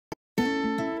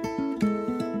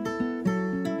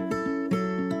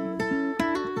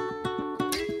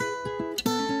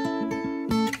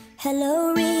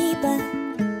Hello, Reba,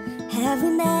 have we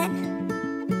met?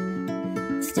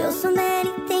 Still so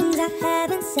many things I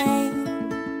haven't said.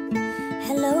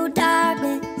 Hello,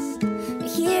 darkness, you're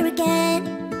here again.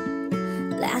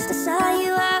 Last I saw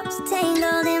you, I was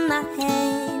tangled in my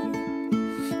head.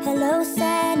 Hello,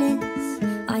 sadness,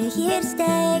 are you here to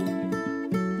stay?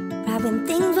 Right when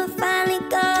things were finally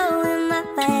going my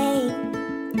way,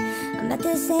 I met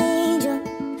this angel,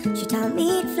 she taught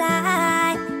me to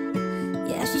fly.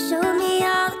 Yeah, she showed me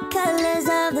all the colors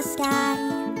of the sky.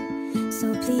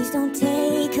 So please don't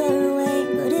take her away,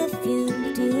 but if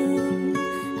you do,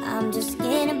 I'm just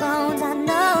skin and bones, I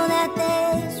know that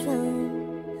there's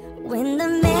room. When the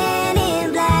man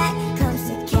in black comes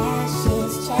to cash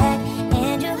his check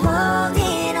and you're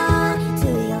holding on to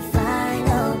your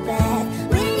final breath,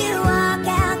 when you walk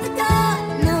out the door,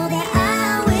 know that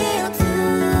I will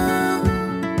too.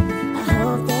 I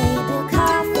hope they build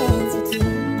coffins or two.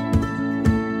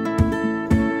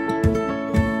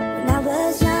 When I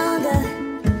was younger,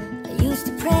 I used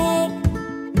to pray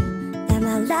that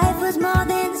my life was more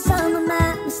than the sum of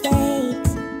my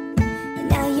mistakes. And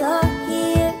now you're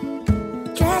here,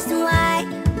 dressed in white.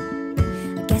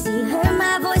 I guess you heard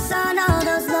my voice on all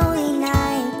those lonely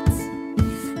nights.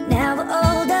 Now we're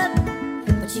older,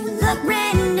 but you look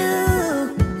brand new.